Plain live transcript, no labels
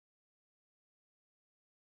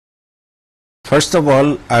First of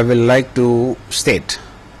all, I will like to state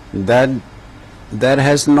that there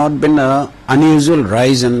has not been an unusual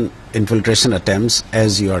rise in infiltration attempts,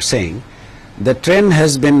 as you are saying. The trend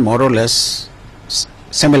has been more or less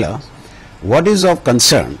similar. What is of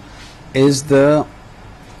concern is that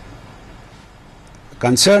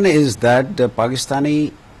the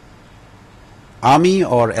Pakistani army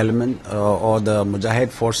or element or the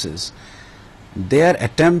Mujahid forces, their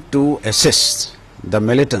attempt to assist the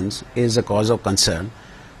militants is a cause of concern,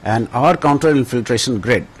 and our counter-infiltration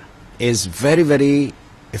grid is very, very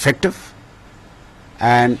effective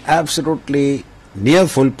and absolutely near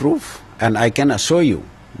foolproof, and I can assure you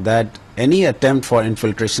that any attempt for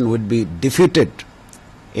infiltration would be defeated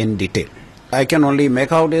in detail. I can only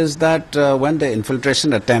make out is that when the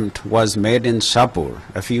infiltration attempt was made in Shahpur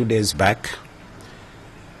a few days back,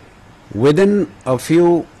 within a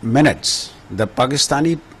few minutes, the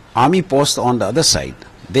Pakistani army post on the other side,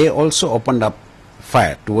 they also opened up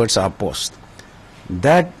fire towards our post.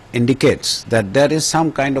 That indicates that there is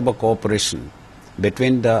some kind of a cooperation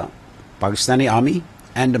between the Pakistani army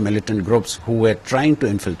and the militant groups who were trying to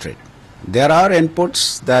infiltrate. There are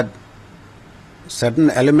inputs that certain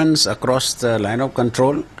elements across the line of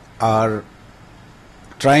control are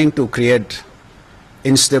trying to create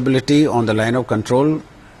instability on the line of control,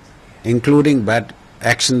 including bad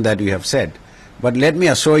action that you have said. But let me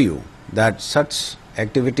assure you that such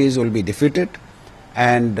activities will be defeated,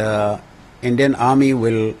 and Indian Army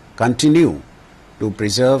will continue to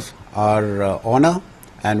preserve our honor,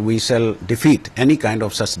 and we shall defeat any kind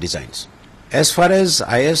of such designs. As far as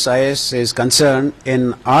IS is concerned,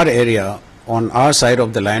 in our area, on our side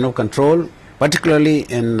of the line of control, particularly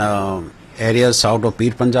in areas south of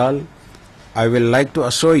Pir Panjal, I will like to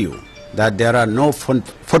assure you that there are no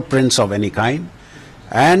footprints of any kind,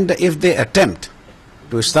 and if they attempt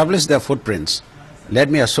to establish their footprints, let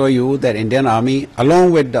me assure you that Indian Army,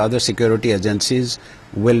 along with the other security agencies,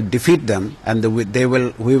 will defeat them, and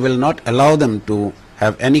we will not allow them to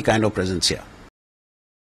have any kind of presence here.